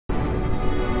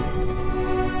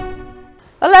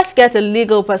Well, let's get a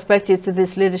legal perspective to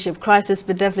this leadership crisis,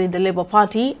 but definitely the Labour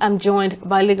Party. I'm joined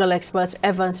by legal expert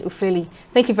Evans Ufeli.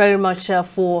 Thank you very much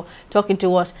for talking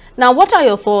to us. Now, what are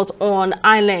your thoughts on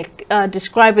INEC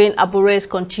describing Abure's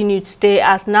continued stay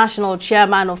as national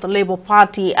chairman of the Labour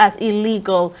Party as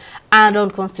illegal and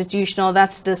unconstitutional?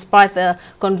 That's despite the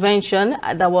convention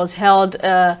that was held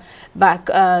back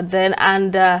then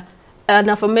and an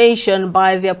affirmation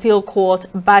by the appeal court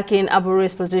backing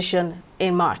Abure's position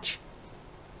in March.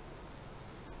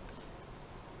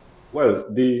 Well,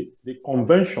 the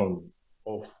convention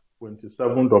of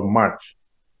 27th of March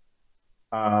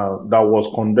that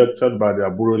was conducted by the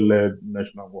Abure-led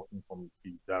National Working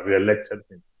Committee that re-elected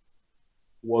him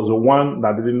was the one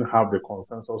that didn't have the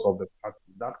consensus of the party.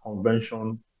 That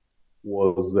convention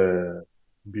was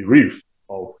bereft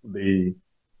of the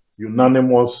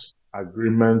unanimous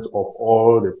agreement of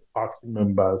all the party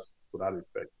members to that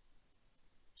effect.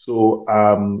 So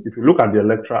if you look at the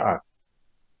Electoral Act,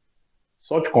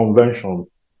 such convention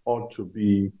ought to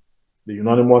be the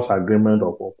unanimous agreement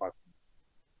of all parties.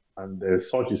 And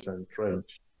such is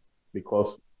entrenched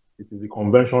because it is the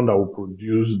convention that will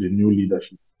produce the new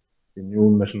leadership, the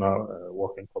new National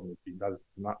Working Committee. That's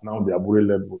now the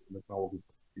Abure-led National Working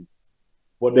Committee.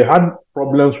 But they had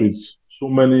problems with so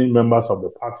many members of the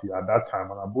party at that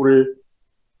time, and Abure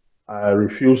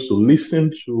refused to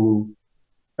listen to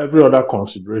every other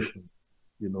consideration,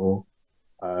 to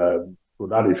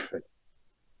that effect.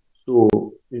 So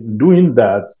in doing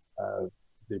that,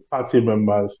 the party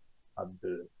members had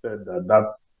said that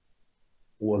that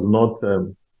was not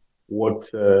what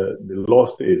the law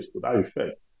says to that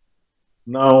effect.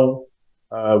 Now,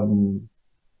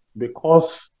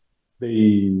 because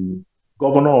the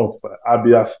governor of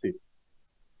Abia State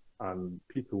and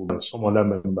people and some other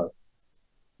members,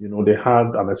 they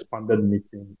had an expanded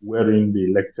meeting wherein they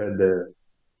elected,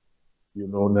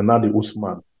 Nenadi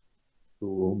Usman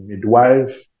to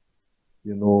midwife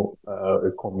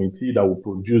a committee that will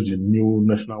produce a new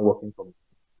National Working Committee.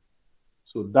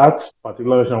 So that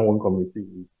particular National Working Committee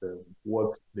is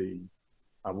what the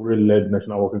Abure-led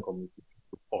National Working Committee to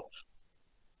support.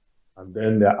 And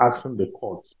then they're asking the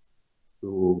court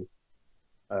to,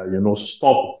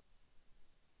 stop.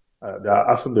 They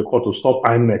are asking the court to stop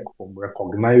INEC from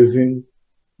recognizing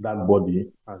that body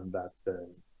and that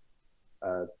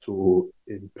to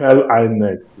impel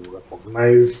INEC to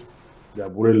recognize the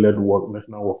Abure-led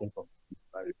National Working Committee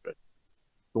by effect.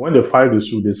 So when they filed the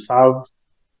suit, they served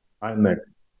INEC.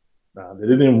 They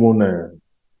didn't even,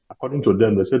 according to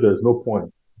them, they said there's no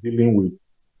point dealing with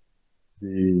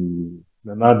the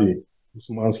Nenadi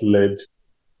Usman's led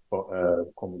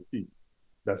committee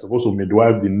that's supposed to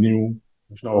midwife the new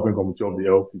National Working Committee of the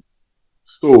LP.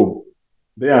 So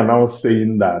they are now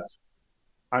saying that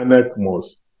INEC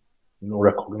must,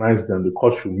 recognize them. The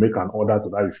court should make an order to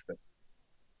that effect.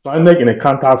 So INEC, in a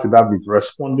counter affidavit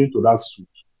responding to that suit,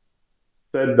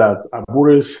 said that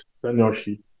Abure's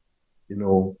tenureship,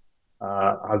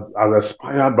 has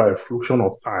expired by a fraction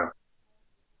of time,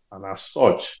 and as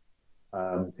such,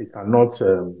 he cannot,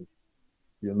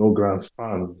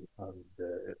 grandstand and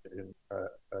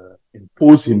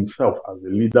impose himself as the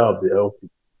leader of the LP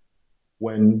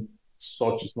when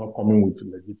such is not coming with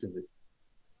legitimacy.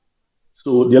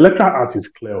 So the Electoral Act is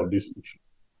clear on this issue,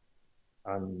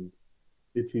 and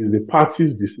it is the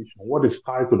party's decision, what is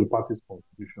tied to the party's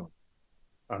constitution,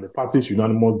 and the party's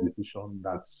unanimous decision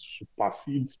that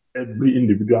supersedes every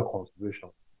individual consideration,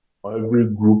 or every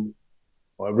group,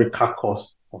 or every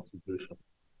caucus consideration.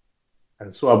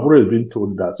 And so Abure is being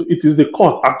told that. So it is the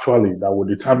court actually that will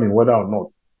determine whether or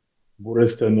not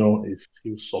Abure's tenure is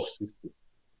still subsisting.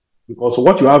 Because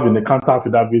what you have in the counter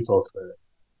affidavit of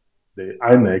the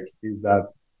INEC is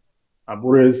that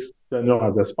Abure's tenure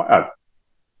has expired.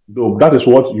 Though that is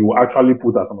what you actually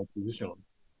put as an opposition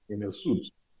in a suit.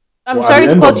 I'm sorry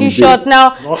to cut you short. Now,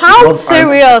 how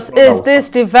serious is this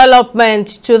development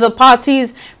to the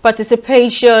party's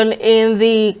participation in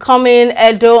the coming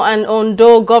Edo and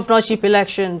Ondo governorship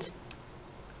elections?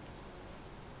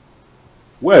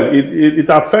 Well, it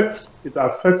affects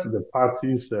the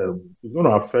party's. It's going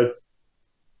to affect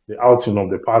the outing of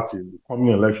the party. The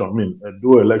coming election. I mean,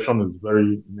 Edo election is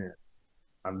very near,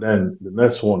 and then the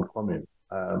next one coming.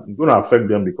 It's going to affect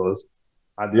them because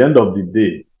at the end of the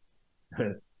day,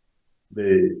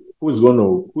 who is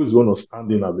going to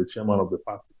stand in as the chairman of the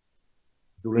party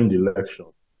during the election,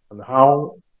 and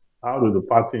how does the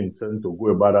party intend to go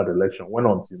about that election when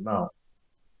until now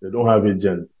they don't have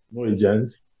agents, no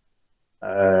agents.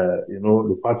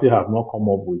 The party have not come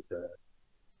up with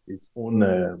its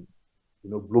own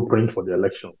blueprint for the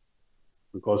election,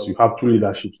 because you have two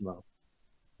leaderships now.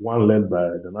 one led by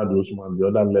Danadi Usman, the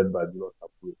other led by Julius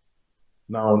Abure.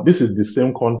 Now, this is the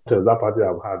same contest that party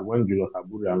have had when Julius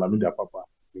Abure and Lamidi Apapa,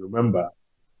 you remember,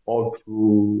 all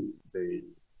through the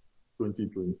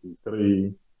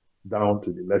 2023 down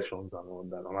to the elections and all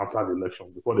that, and after the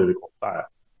elections, before they reconcile.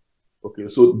 Okay,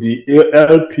 so the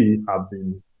LP have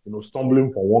been,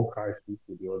 stumbling from one crisis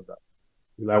to the other.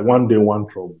 It's like one day, one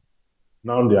trouble.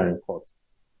 Now they are in court.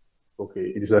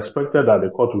 Okay, it is expected that the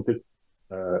court will take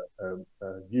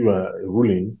give a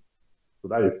ruling to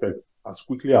that effect as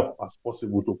quickly as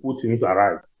possible to put things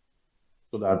right,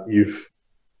 so that if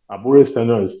Abure's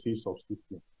tenure is still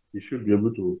subsisting, he should be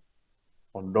able to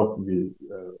conduct the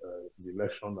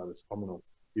election that is coming up.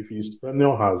 If his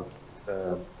tenure has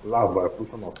lapsed by a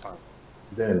portion of time,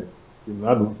 then the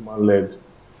Usman led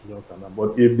Johnson.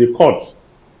 But if the court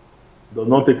does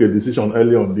not take a decision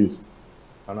early on this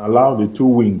and allow the two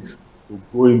wings to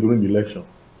go in during the election,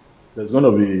 there's going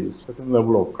to be a certain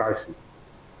level of crisis,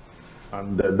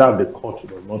 and that the court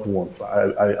does not want. So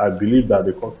I believe that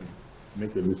the court will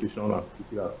make a decision as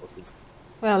quickly as possible.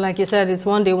 Well, like you said, it's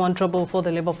one day, one trouble for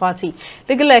the Labour Party.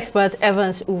 Legal expert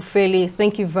Evans Ufeli,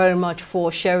 thank you very much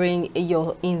for sharing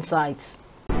your insights.